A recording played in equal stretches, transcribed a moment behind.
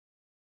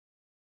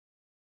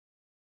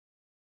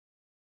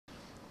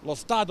Lo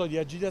stato di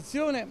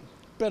agitazione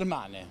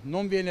permane,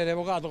 non viene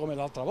revocato come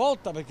l'altra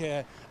volta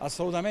perché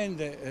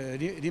assolutamente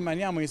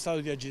rimaniamo in stato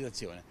di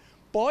agitazione.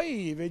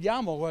 Poi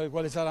vediamo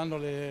quali saranno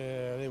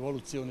le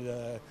evoluzioni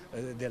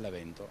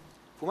dell'evento.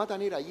 Fumata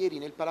nera ieri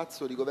nel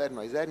palazzo di governo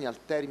a Isernia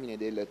al termine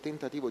del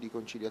tentativo di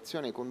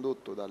conciliazione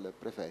condotto dal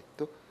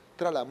prefetto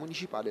tra la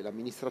Municipale e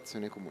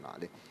l'amministrazione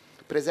comunale.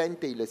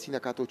 Presente il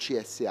sindacato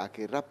CSA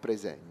che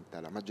rappresenta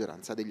la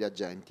maggioranza degli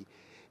agenti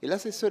e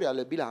l'assessore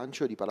al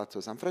bilancio di Palazzo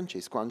San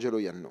Francesco Angelo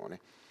Iannone.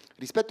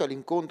 Rispetto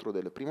all'incontro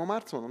del 1°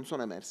 marzo non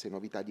sono emerse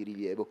novità di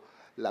rilievo.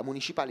 La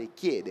Municipale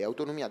chiede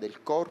autonomia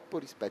del corpo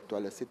rispetto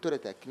al settore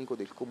tecnico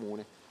del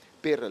comune.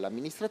 Per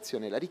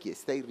l'amministrazione la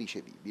richiesta è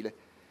irricevibile.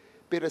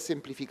 Per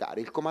semplificare,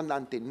 il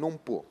comandante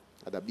non può,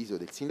 ad avviso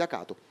del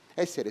sindacato,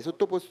 essere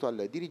sottoposto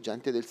al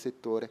dirigente del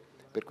settore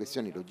per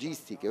questioni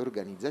logistiche,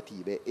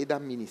 organizzative ed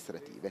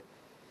amministrative.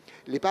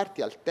 Le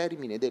parti al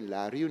termine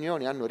della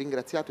riunione hanno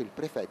ringraziato il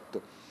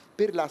prefetto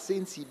per la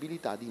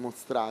sensibilità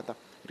dimostrata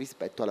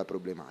rispetto alla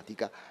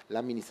problematica.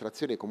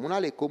 L'amministrazione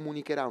comunale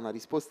comunicherà una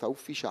risposta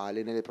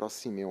ufficiale nelle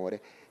prossime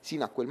ore.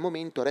 Sino a quel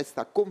momento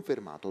resta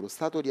confermato lo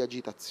stato di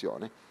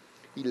agitazione.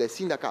 Il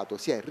sindacato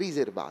si è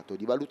riservato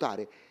di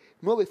valutare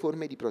nuove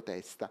forme di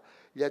protesta.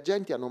 Gli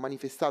agenti hanno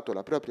manifestato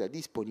la propria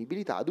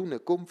disponibilità ad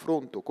un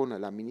confronto con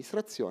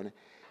l'amministrazione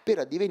per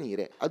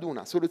addivenire ad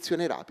una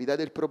soluzione rapida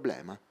del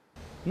problema.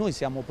 Noi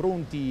siamo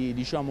pronti,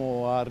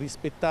 a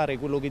rispettare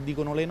quello che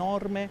dicono le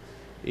norme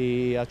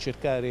e a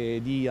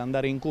cercare di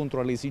andare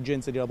incontro alle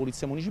esigenze della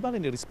Polizia Municipale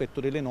nel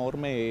rispetto delle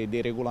norme e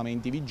dei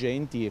regolamenti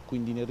vigenti e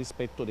quindi nel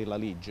rispetto della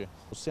legge.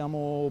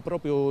 Siamo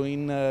proprio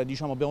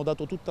abbiamo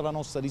dato tutta la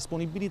nostra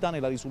disponibilità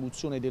nella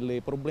risoluzione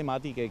delle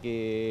problematiche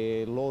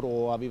che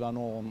loro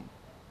avevano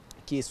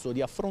chiesto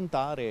di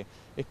affrontare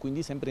e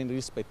quindi sempre nel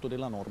rispetto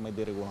della norma e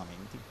dei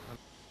regolamenti.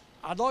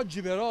 Ad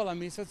oggi però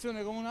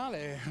l'amministrazione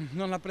comunale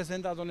non ha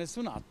presentato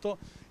nessun atto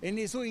e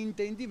nei suoi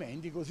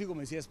intendimenti, così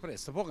come si è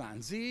espresso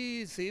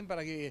poc'anzi,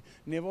 sembra che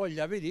ne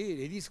voglia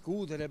vedere,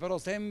 discutere, però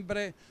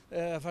sempre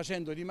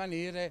facendo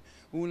rimanere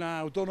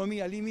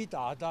un'autonomia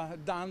limitata,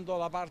 dando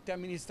la parte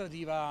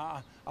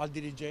amministrativa al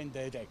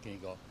dirigente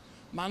tecnico.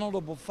 Ma non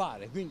lo può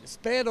fare, quindi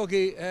spero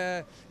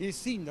che il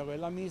sindaco e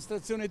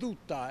l'amministrazione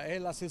tutta e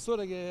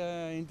l'assessore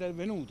che è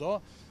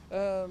intervenuto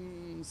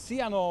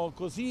siano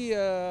così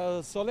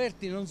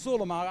solerti non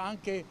solo ma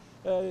anche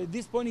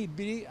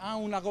disponibili a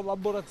una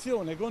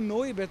collaborazione con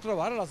noi per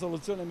trovare la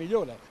soluzione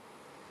migliore.